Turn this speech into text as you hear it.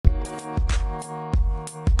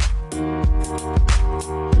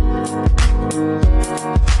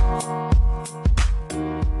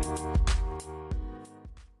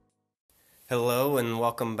and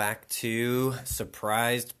welcome back to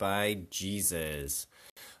Surprised by Jesus.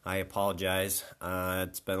 I apologize.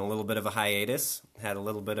 It's been a little bit of a hiatus. Had a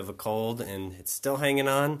little bit of a cold, and it's still hanging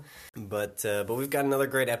on. But we've got another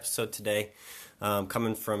great episode today,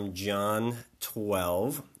 coming from John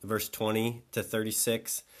 12, verse 20 to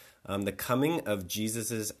 36. The coming of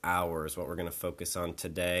Jesus' hour is what we're going to focus on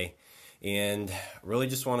today. And really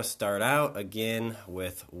just want to start out again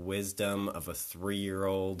with wisdom of a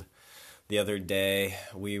 3-year-old. The other day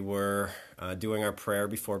we were doing our prayer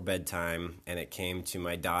before bedtime, and it came to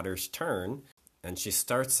my daughter's turn, and she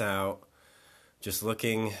starts out just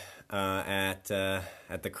looking at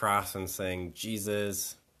the cross and saying,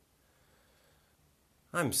 "Jesus,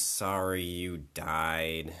 I'm sorry you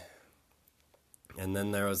died." And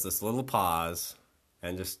then there was this little pause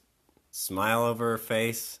and just smile over her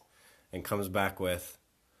face, and comes back with,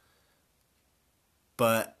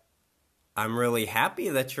 "But I'm really happy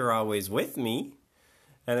that you're always with me."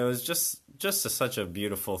 And it was just such a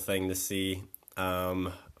beautiful thing to see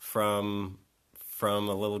from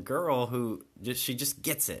a little girl who she just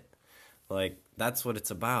gets it. Like, that's what it's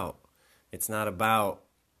about. It's not about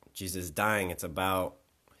Jesus dying. It's about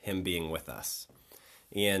him being with us.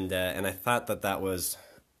 And I thought that was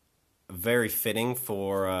very fitting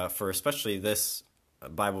for especially this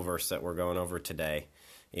Bible verse that we're going over today,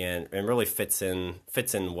 and really fits in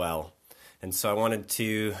well. And so I wanted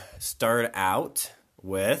to start out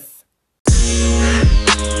with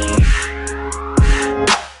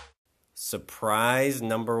surprise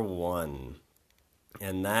number 1,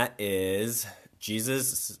 and that is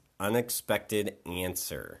Jesus' unexpected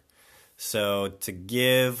answer. So to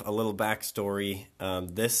give a little backstory,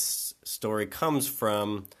 this story comes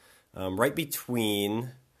from right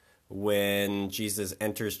between when Jesus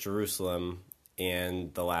enters Jerusalem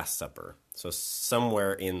and the Last Supper. So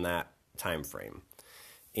somewhere in that time frame.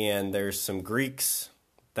 And there's some Greeks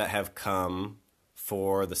that have come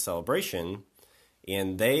for the celebration,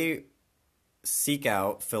 and they seek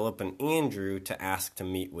out Philip and Andrew to ask to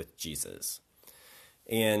meet with Jesus.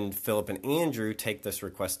 And Philip and Andrew take this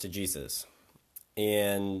request to Jesus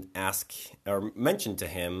and ask or mention to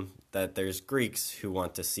him that there's Greeks who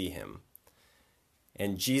want to see him.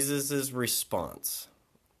 And Jesus' response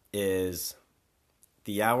is,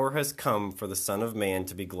 "The hour has come for the Son of Man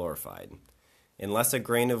to be glorified. Unless a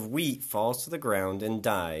grain of wheat falls to the ground and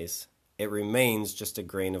dies, it remains just a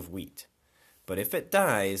grain of wheat. But if it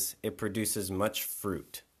dies, it produces much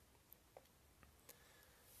fruit."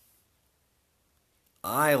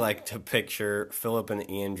 I like to picture Philip and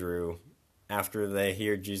Andrew, after they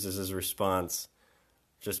hear Jesus' response,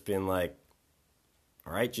 just being like,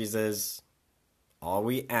 "All right, Jesus, all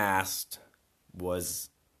we asked was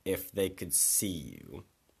if they could see you.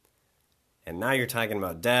 And now you're talking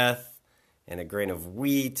about death and a grain of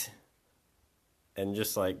wheat." And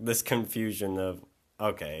just like this confusion of,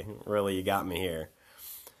 okay, really, you got me here.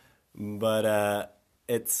 But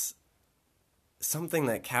it's something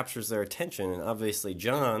that captures their attention. And obviously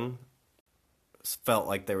John felt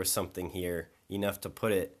like there was something here enough to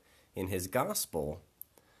put it in his gospel.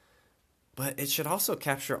 But it should also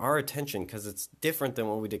capture our attention because it's different than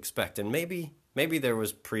what we'd expect. And maybe there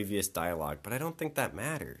was previous dialogue, but I don't think that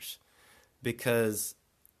matters. Because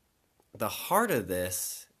the heart of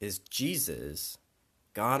this is Jesus,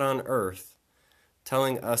 God on earth,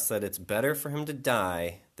 telling us that it's better for him to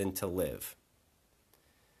die than to live.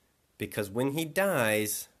 Because when he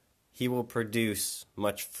dies, he will produce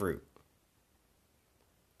much fruit.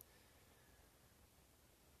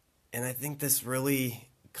 And I think this really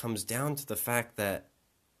comes down to the fact that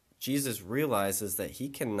Jesus realizes that he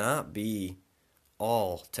cannot be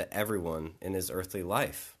all to everyone in his earthly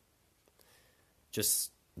life.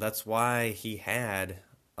 Just that's why he had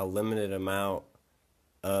a limited amount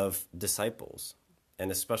of disciples,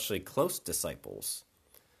 and especially close disciples.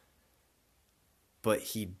 But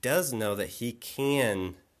he does know that he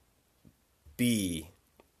can be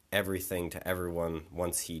everything to everyone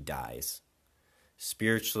once he dies.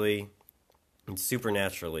 Spiritually and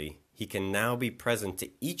supernaturally, he can now be present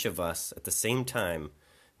to each of us at the same time,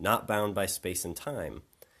 not bound by space and time.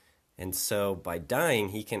 And so by dying,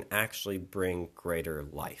 he can actually bring greater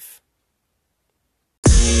life.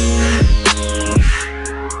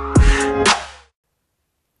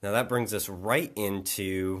 Now that brings us right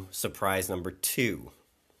into surprise number 2.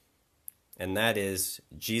 And that is,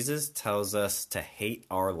 Jesus tells us to hate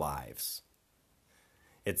our lives.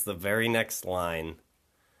 It's the very next line.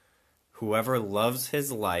 "Whoever loves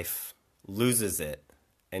his life loses it,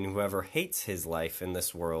 and whoever hates his life in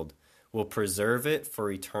this world will preserve it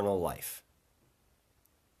for eternal life."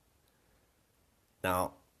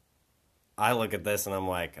 Now, I look at this and I'm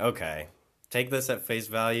like, okay, take this at face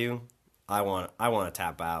value. I want to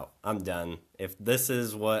tap out. I'm done. If this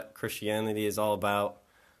is what Christianity is all about,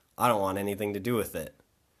 I don't want anything to do with it.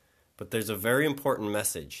 But there's a very important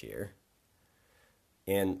message here.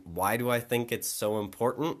 And why do I think it's so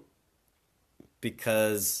important?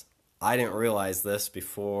 Because I didn't realize this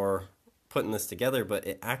before putting this together, but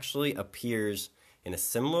it actually appears in a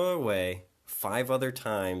similar way 5 other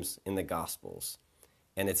times in the Gospels,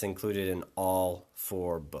 and it's included in all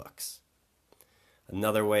 4 books.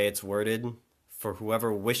 Another way it's worded, for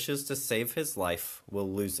whoever wishes to save his life will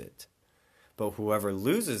lose it, but whoever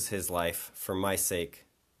loses his life for my sake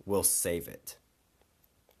will save it.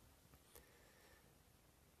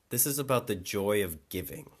 This is about the joy of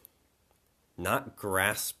giving, not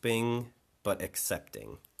grasping, but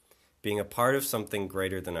accepting, being a part of something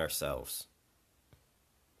greater than ourselves.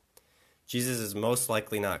 Jesus is most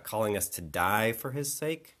likely not calling us to die for his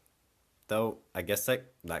sake, though I guess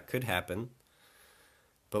that could happen.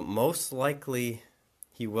 But most likely,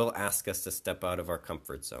 he will ask us to step out of our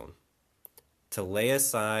comfort zone, to lay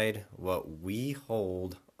aside what we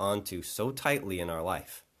hold onto so tightly in our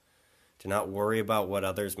life, to not worry about what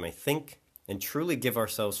others may think, and truly give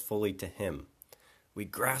ourselves fully to him. We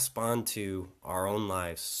grasp onto our own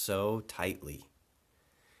lives so tightly.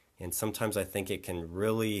 And sometimes I think it can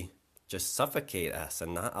really just suffocate us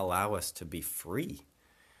and not allow us to be free,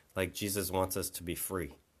 like Jesus wants us to be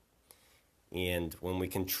free. And when we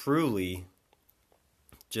can truly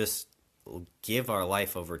just give our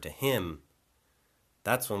life over to him,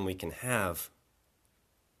 that's when we can have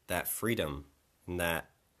that freedom and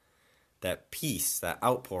that peace, that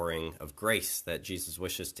outpouring of grace that Jesus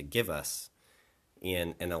wishes to give us,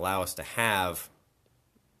 and allow us to have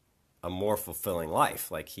a more fulfilling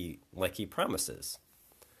life like he promises.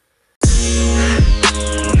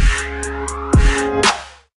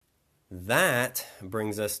 That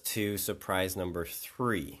brings us to surprise number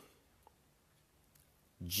 3.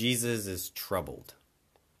 Jesus is troubled.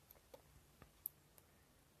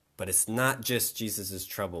 But it's not just Jesus is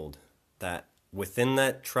troubled, that within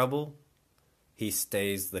that trouble, he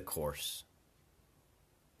stays the course.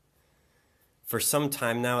 For some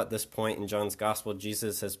time now at this point in John's Gospel,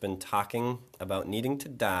 Jesus has been talking about needing to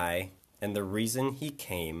die and the reason he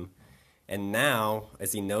came. And now,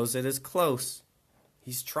 as he knows it is close,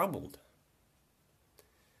 he's troubled.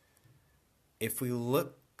 If we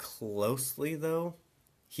look closely, though,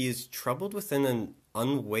 he is troubled within an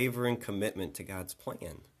unwavering commitment to God's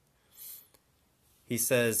plan. He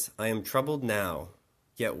says, I am troubled now,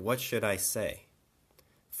 yet what should I say?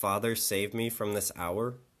 Father, save me from this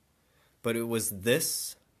hour. But it was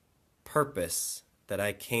this purpose that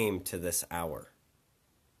I came to this hour.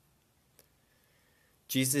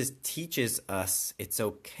 Jesus teaches us it's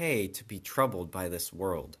okay to be troubled by this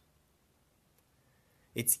world.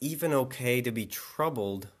 It's even okay to be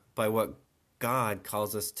troubled by what God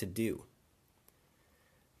calls us to do.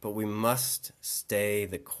 But we must stay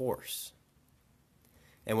the course.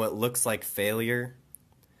 And what looks like failure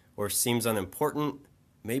or seems unimportant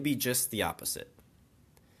may be just the opposite.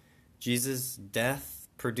 Jesus' death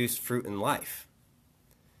produced fruit in life.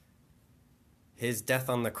 His death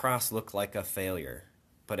on the cross looked like a failure,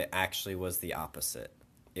 but it actually was the opposite.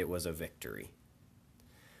 It was a victory.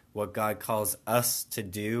 What God calls us to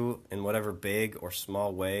do in whatever big or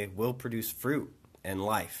small way will produce fruit and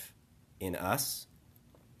life in us,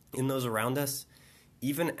 in those around us,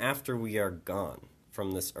 even after we are gone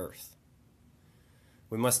from this earth.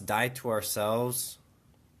 We must die to ourselves,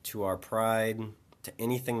 to our pride, to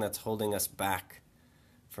anything that's holding us back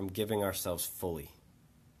from giving ourselves fully.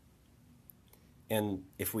 And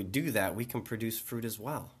if we do that, we can produce fruit as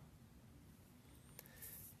well.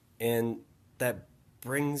 And that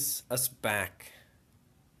brings us back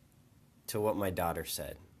to what my daughter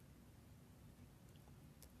said.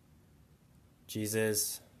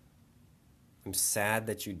 Jesus, I'm sad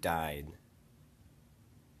that you died,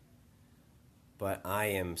 but I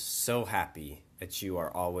am so happy that you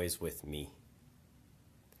are always with me.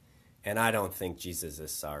 And I don't think Jesus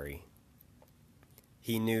is sorry.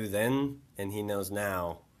 He knew then, and he knows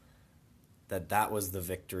now, that that was the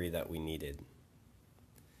victory that we needed.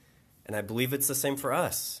 And I believe it's the same for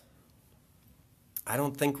us. I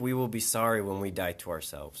don't think we will be sorry when we die to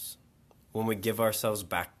ourselves, when we give ourselves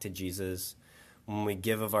back to Jesus, when we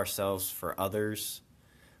give of ourselves for others,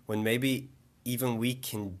 when maybe even we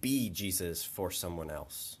can be Jesus for someone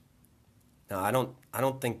else. Now, I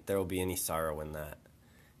don't think there will be any sorrow in that.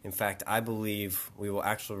 In fact, I believe we will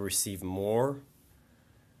actually receive more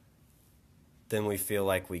than we feel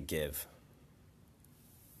like we give,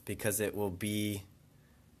 because it will be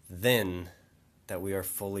then that we are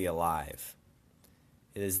fully alive.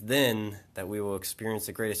 It is then that we will experience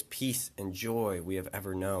the greatest peace and joy we have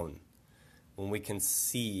ever known, when we can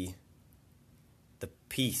see the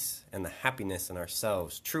peace and the happiness in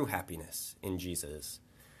ourselves, true happiness in Jesus,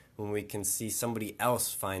 when we can see somebody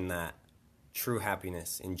else find that true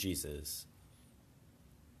happiness in Jesus.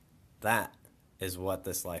 That is what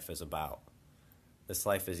this life is about. This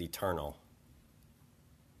life is eternal.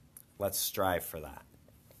 Let's strive for that.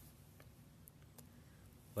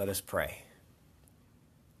 Let us pray.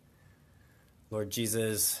 Lord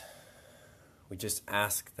Jesus, we just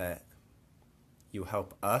ask that you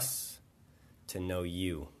help us to know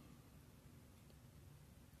you.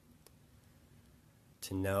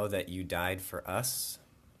 To know that you died for us,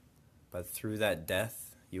 but through that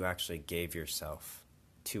death, you actually gave yourself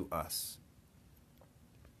to us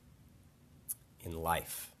in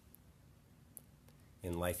life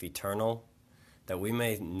eternal, that we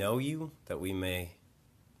may know you, that we may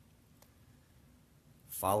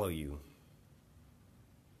follow you,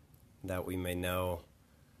 that we may know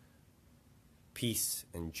peace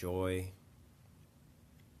and joy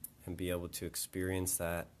and be able to experience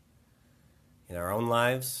that in our own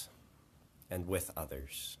lives and with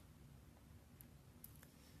others.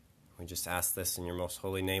 We just ask this in your most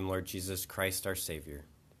holy name, Lord Jesus Christ, our Savior.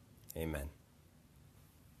 Amen.